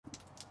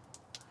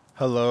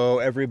Hello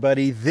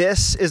everybody,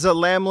 this is a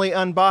Lamley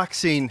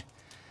unboxing.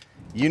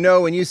 You know,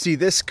 when you see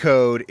this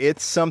code,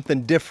 it's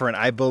something different.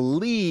 I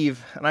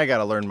believe, and I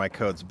gotta learn my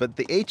codes, but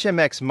the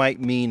HMX might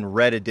mean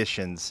red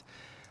editions.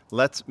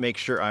 Let's make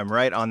sure I'm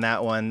right on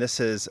that one.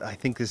 I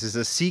think this is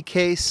a C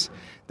case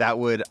that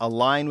would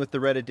align with the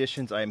red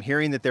editions. I am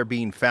hearing that they're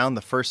being found.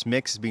 The first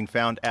mix is being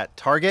found at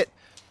Target.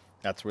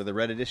 That's where the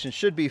red edition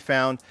should be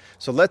found.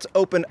 So let's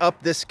open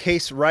up this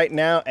case right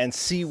now and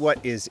see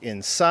what is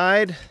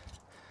inside.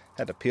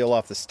 Had to peel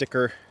off the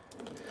sticker.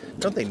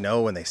 Don't they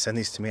know when they send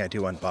these to me I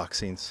do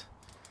unboxings?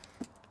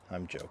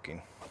 I'm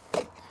joking.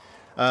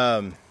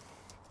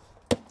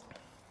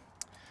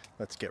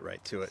 Let's get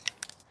right to it.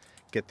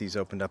 Get these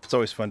opened up. It's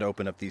always fun to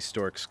open up these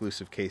store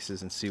exclusive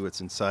cases and see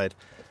what's inside.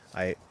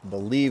 I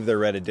believe they're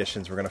red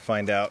editions. We're going to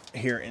find out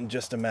here in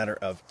just a matter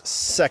of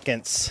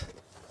seconds.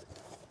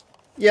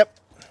 Yep,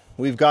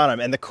 we've got them.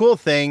 And the cool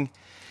thing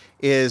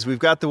is we've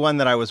got the one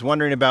that I was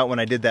wondering about when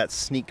I did that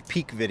sneak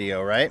peek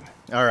video, right?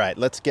 All right,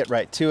 let's get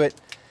right to it.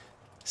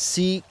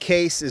 C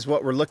case is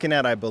what we're looking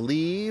at, I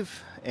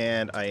believe,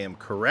 and I am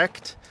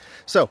correct.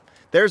 So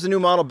there's the new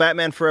model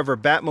Batman Forever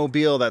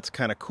Batmobile. That's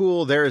kind of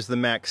cool. There's the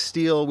Max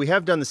Steel. We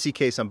have done the C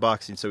case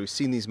unboxing, so we've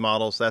seen these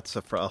models. That's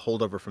a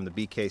holdover from the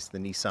B case, the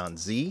Nissan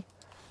Z.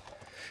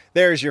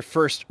 There's your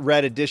first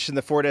red edition,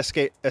 the Ford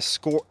Escort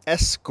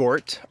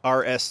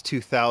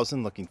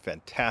RS2000, looking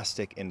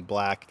fantastic in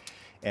black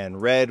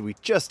and red. We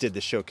just did the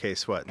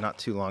showcase, not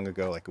too long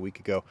ago, like a week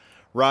ago.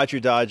 Roger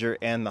Dodger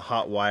and the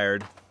Hot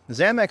Wired. The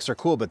Zamex are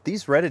cool, but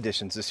these red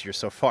editions this year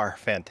so far are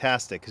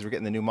fantastic because we're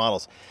getting the new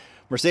models.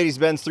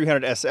 Mercedes-Benz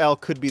 300 SL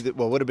could be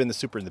would have been the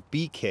Super in the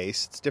B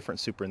case. It's different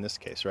Super in this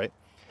case, right?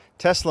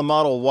 Tesla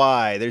Model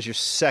Y, there's your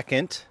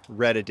second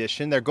red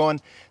edition. They're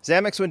going,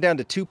 Zamex went down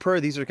to 2 per.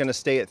 These are going to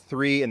stay at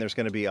 3, and there's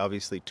going to be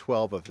obviously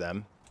 12 of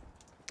them.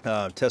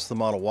 Tesla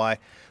Model Y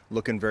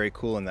looking very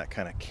cool in that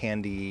kind of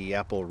candy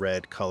apple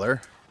red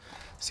color.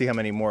 See how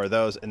many more of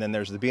those. And then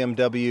there's the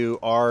BMW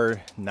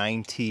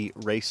R90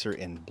 Racer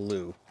in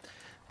blue.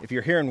 If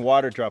you're hearing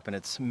water dropping,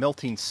 it's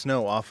melting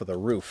snow off of the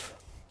roof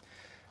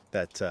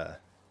that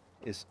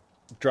is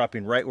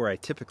dropping right where I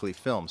typically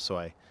film, so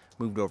I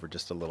moved over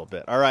just a little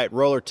bit. All right,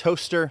 Roller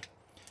Toaster,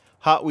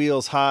 Hot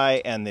Wheels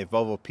High, and the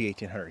Volvo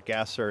P1800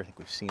 Gasser. I think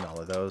we've seen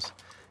all of those.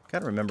 Got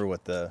to remember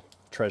what the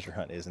treasure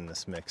hunt is in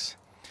this mix.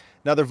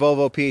 Another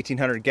Volvo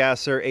P1800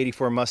 Gasser,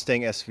 84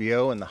 Mustang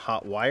SVO, and the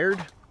Hot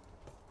Wired.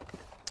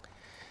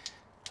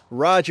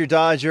 Roger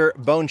Dodger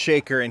Bone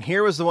Shaker, and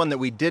here was the one that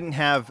we didn't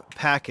have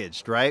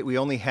packaged, right? We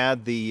only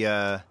had the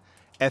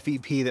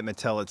FEP that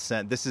Mattel had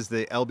sent. This is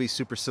the LB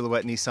Super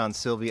Silhouette Nissan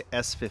Silvia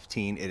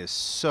S15. It is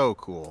so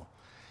cool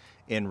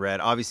in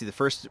red. Obviously, the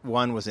first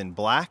one was in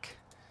black,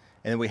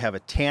 and then we have a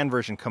tan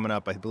version coming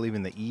up, I believe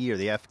in the E or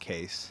the F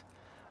case.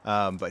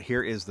 But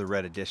here is the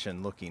red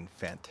edition, looking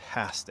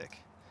fantastic.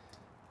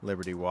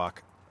 Liberty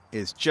Walk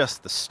is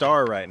just the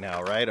star right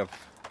now, right, of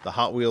the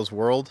Hot Wheels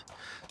world.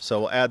 So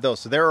we'll add those.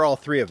 So there are all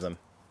 3 of them.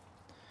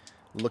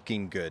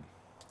 Looking good.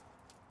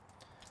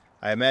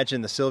 I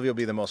imagine the Silvia will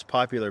be the most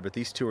popular, but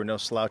these 2 are no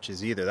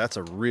slouches either. That's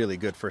a really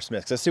good first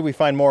mix. Let's see if we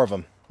find more of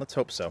them. Let's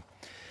hope so.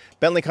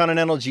 Bentley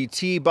Continental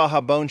GT,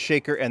 Baja Bone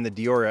Shaker, and the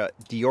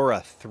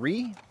Diora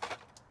 3.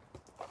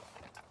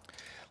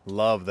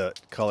 Love the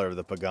color of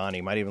the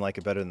Pagani. Might even like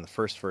it better than the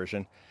first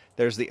version.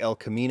 There's the El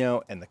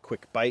Camino and the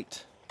Quick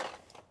Bite.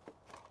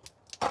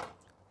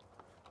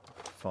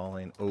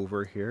 Falling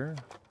over here.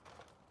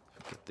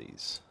 Look at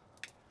these.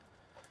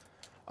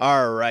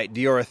 All right,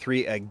 Diora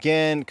 3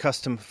 again,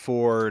 custom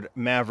Ford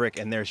Maverick,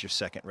 and there's your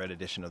second red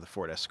edition of the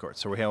Ford Escort.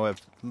 So we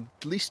have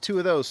at least 2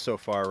 of those so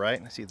far,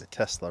 right? I see the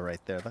Tesla right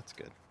there. That's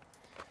good.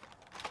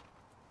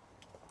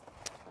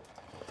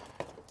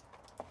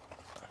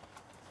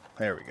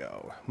 There we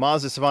go.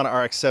 Mazda Savana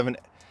RX-7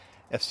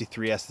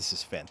 FC3S. This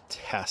is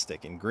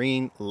fantastic in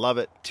green. Love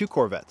it. 2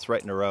 Corvettes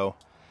right in a row.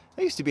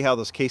 That used to be how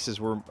those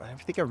cases were. I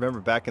think I remember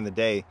back in the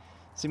day,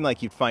 it seemed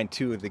like you'd find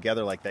 2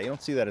 together like that. You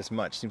don't see that as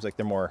much. Seems like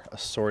they're more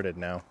assorted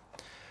now.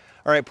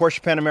 All right,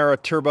 Porsche Panamera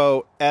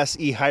Turbo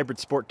SE Hybrid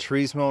Sport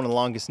Turismo, and the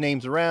longest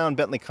names around.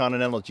 Bentley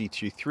Continental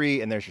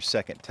GT3, and there's your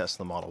second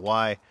Tesla Model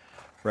Y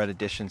red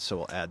edition, so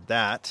we'll add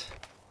that.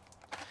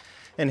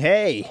 And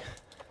hey,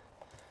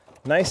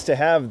 nice to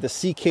have the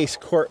C-Case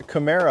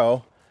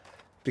Camaro,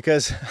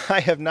 because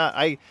I have not,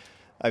 I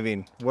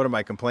mean, what am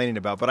I complaining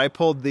about? But I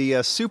pulled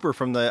the Super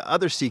from the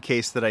other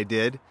C-Case that I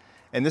did,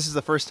 and this is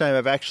the first time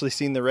I've actually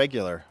seen the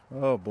regular.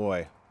 Oh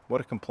boy,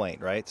 what a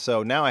complaint, right?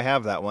 So now I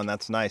have that one.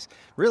 That's nice.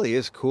 Really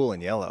is cool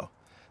in yellow.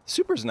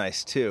 Super's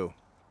nice too.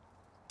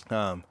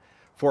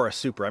 For a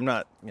Super, I'm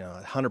not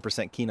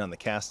 100% keen on the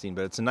casting,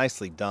 but it's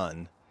nicely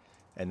done.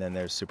 And then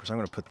there's Super. So I'm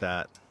going to put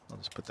that. I'll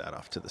just put that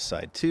off to the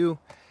side too.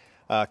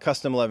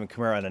 Custom 11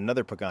 Camaro and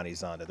another Pagani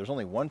Zonda. There's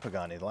only one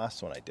Pagani, the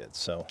last one I did,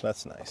 so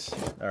that's nice.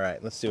 All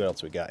right, let's see what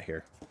else we got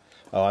here.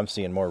 Oh, I'm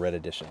seeing more red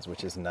editions,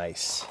 which is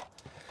nice.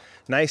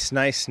 Nice,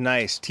 nice,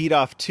 nice. Teed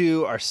off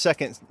 2, our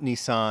second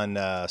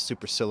Nissan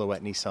Super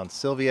Silhouette Nissan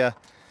Silvia.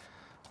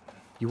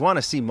 You want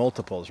to see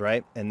multiples,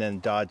 right? And then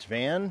Dodge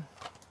van.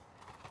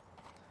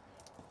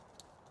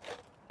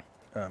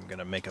 I'm going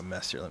to make a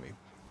mess here. Let me...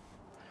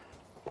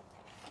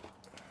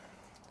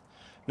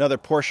 Another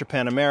Porsche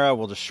Panamera.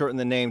 We'll just shorten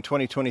the name.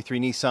 2023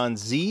 Nissan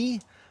Z.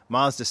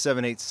 Mazda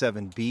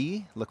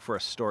 787B. Look for a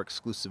store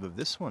exclusive of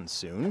this one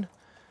soon.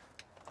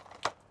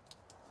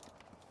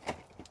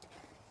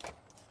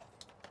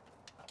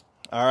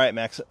 All right,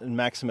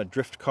 Maxima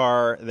drift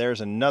car.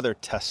 There's another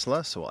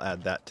Tesla, so we'll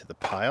add that to the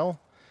pile.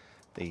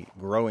 The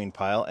growing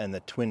pile, and the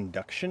twin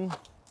induction.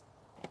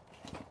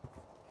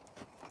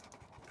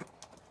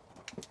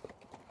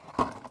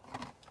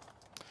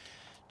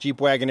 Jeep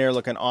Wagoneer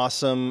looking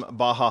awesome.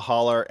 Baja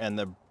Hauler and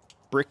the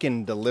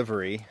Brickin'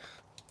 Delivery.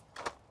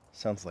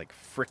 Sounds like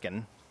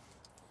frickin'.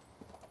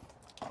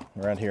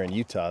 Around here in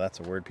Utah, that's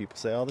a word people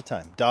say all the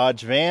time.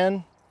 Dodge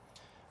van,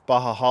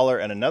 Baja Hauler,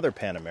 and another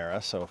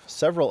Panamera. So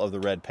several of the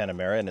red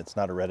Panamera, and it's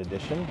not a red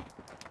edition.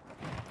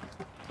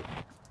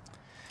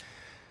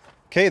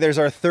 Okay, there's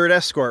our third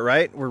Escort,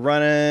 right? We're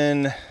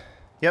running,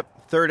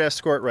 yep, third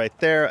Escort right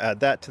there.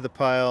 Add that to the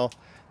pile.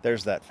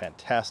 There's that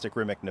fantastic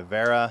Rimac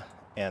Navara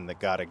and the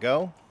Gotta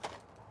Go.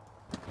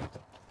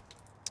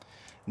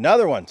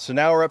 Another one. So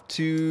now we're up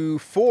to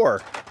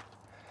 4.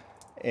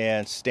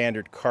 And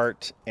standard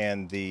cart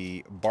and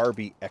the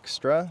Barbie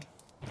Extra.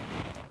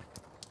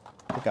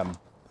 I think I'm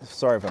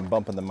sorry if I'm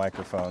bumping the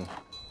microphone.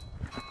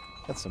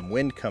 Got some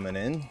wind coming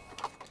in,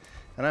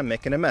 and I'm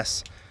making a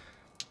mess.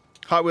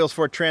 Hot Wheels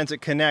Ford Transit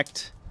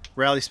Connect,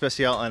 Rally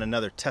Special, and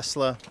another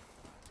Tesla.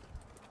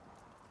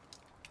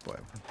 Boy,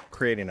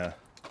 creating the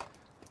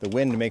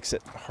wind makes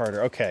it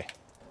harder. Okay.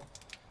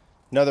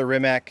 Another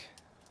Rimac,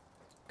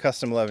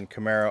 Custom 11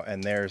 Camaro,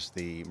 and there's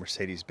the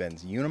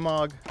Mercedes-Benz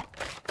Unimog.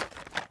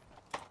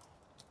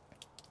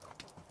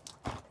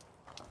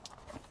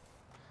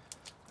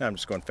 Now I'm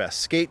just going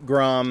fast. Skate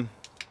Grom,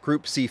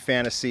 Group C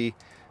Fantasy,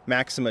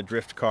 Maxima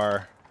Drift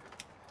Car.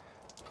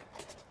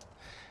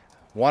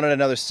 Wanted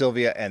another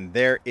Sylvia, and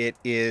there it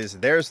is.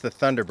 There's the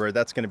Thunderbird.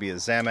 That's going to be a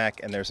Zamac,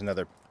 and there's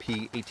another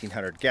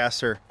P1800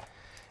 Gasser.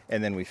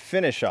 And then we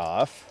finish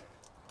off,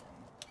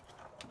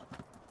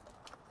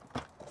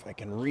 if I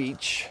can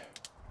reach,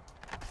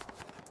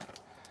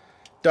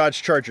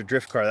 Dodge Charger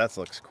Drift Car. That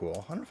looks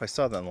cool. I don't know if I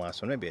saw that in the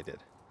last one. Maybe I did.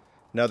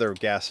 Another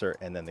Gasser,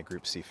 and then the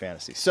Group C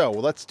Fantasy. So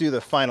let's do the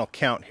final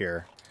count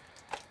here.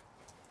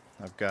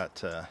 I've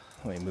got, let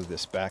me move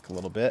this back a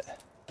little bit.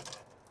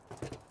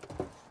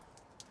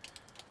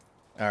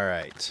 All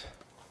right.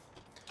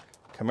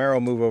 Camaro,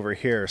 move over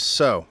here.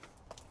 So,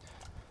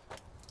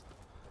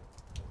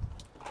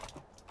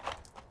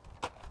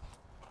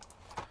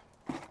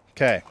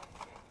 okay.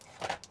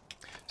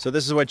 So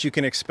this is what you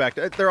can expect.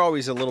 They're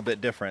always a little bit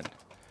different.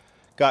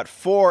 Got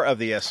 4 of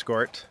the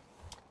Escort.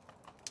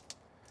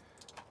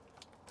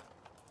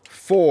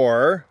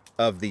 4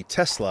 of the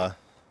Tesla,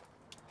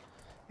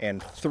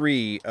 and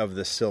 3 of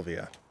the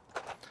Sylvia.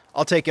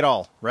 I'll take it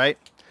all, right?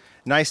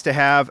 Nice to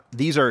have.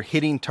 These are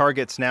hitting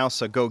targets now,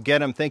 so go get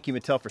them. Thank you,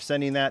 Mattel, for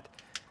sending that.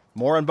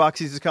 More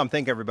unboxings to come.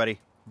 Thank you, everybody.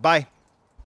 Bye.